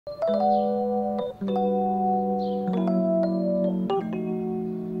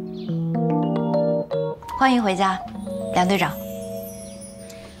欢迎回家，梁队长。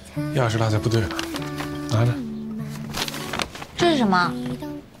钥匙落在部队了，拿着。这是什么？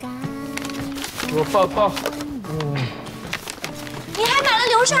我泡泡。你还买了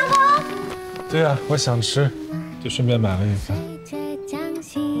流沙包？对啊，我想吃，就顺便买了一份。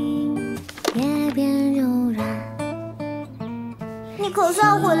你可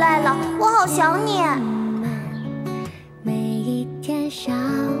算回来了，我好想你。每一天小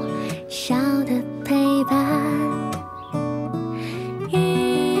小的陪伴，与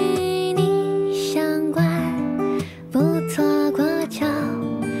你相关，不错过就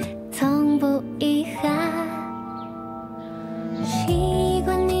从不遗憾。习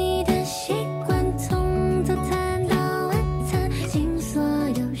惯你的习惯，从早餐到晚餐，尽所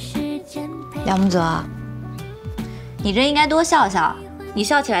有时间陪。梁木泽，你这应该多笑笑，你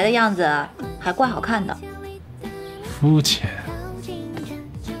笑起来的样子还怪好看的。肤浅。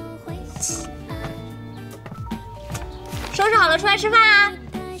收拾好了，出来吃饭啊！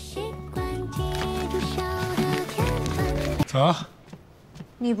走。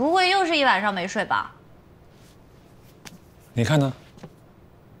你不会又是一晚上没睡吧？你看呢？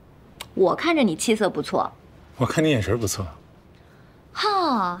我看着你气色不错。我看你眼神不错。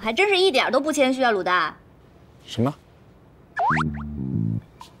哈，还真是一点都不谦虚啊，卤蛋。什么？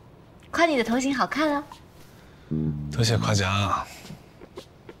夸你的头型好看啊！多谢夸奖啊！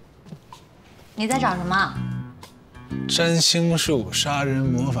你在找什么？占星术杀人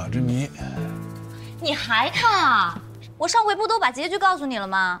魔法之谜。你还看啊？我上回不都把结局告诉你了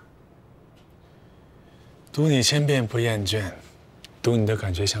吗？读你千遍不厌倦，读你的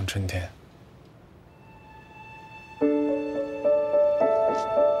感觉像春天。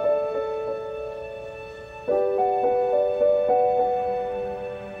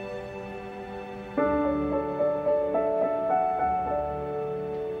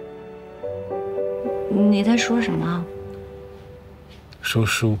你在说什么？说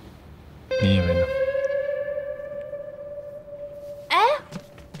书，你以为呢？哎，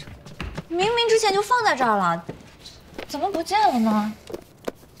明明之前就放在这儿了，怎么不见了呢？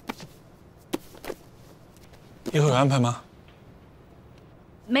一会儿有安排吗？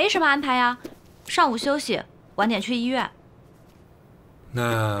没什么安排呀，上午休息，晚点去医院。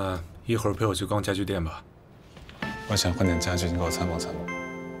那一会儿陪我去逛家具店吧。我想换点家具，你给我参谋参谋。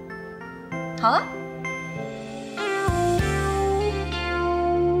好啊。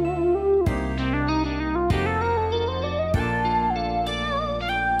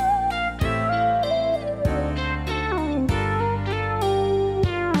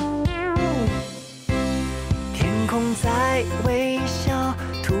在微笑，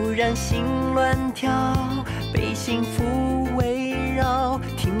突然心乱跳，被幸福围绕，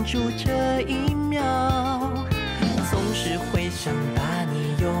停住这一秒，总是会想把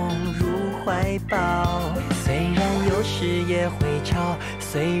你拥入怀抱，虽然有时也会吵，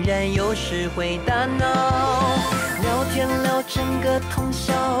虽然有时会打闹，聊天聊整个通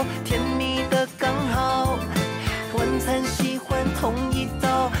宵，甜蜜的刚好，晚餐喜欢同一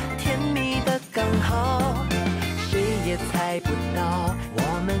道，甜蜜的刚好。也猜不到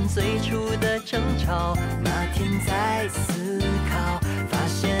我们最初的争吵，那天在思考，发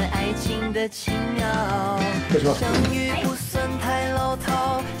现爱情的奇妙。相遇不算太老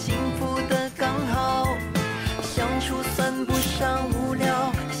套，幸福的刚好，相处算不上无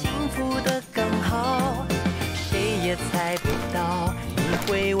聊，幸福的刚好。谁也猜不到你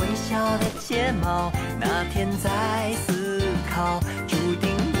会微笑的睫毛，那天在思考，注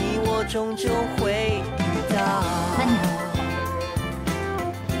定你我终究会遇到。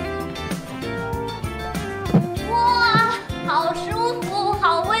哇，好舒服，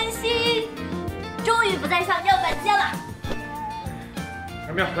好温馨，终于不再上样板间了。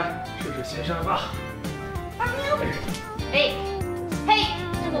二喵，来试试新沙发。二喵，嘿，嘿，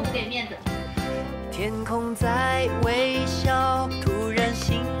这么不给面子。天空在微笑，突然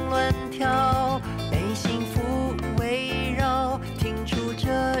心乱跳，被幸福围绕，停住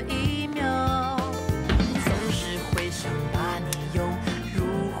这一秒，总是会想把你拥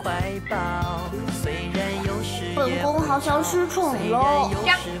入怀抱，虽然有时也本宫好像失宠了。有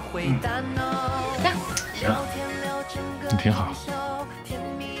时会打闹，行，你挺好。甜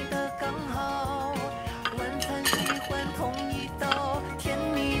蜜的刚好，晚餐喜欢同一道，甜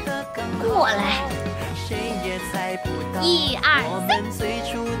蜜的刚好。过来。谁也猜不到1、2、3，我们最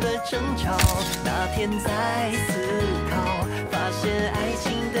初的争吵，那天在思考，发现爱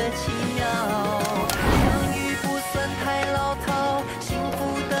情的奇妙。相遇不算太老套，幸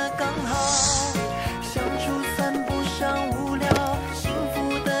福的刚好，相处算不上无聊，幸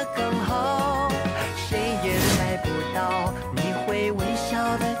福的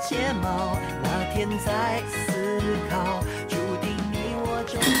在思考，注定你我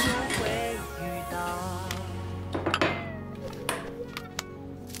终究会遇到。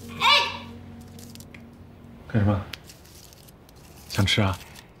干什么？想吃啊？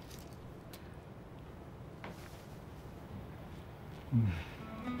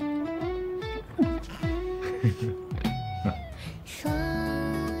说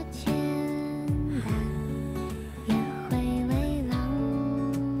简单，也会为浪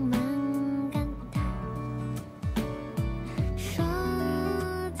漫感叹。说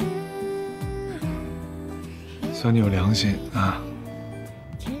自然，算你有良心啊！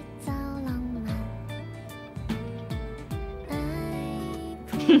制造浪漫。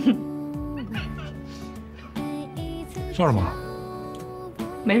笑什么？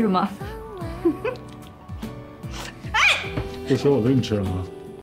没什么。不说我喂你吃了吗？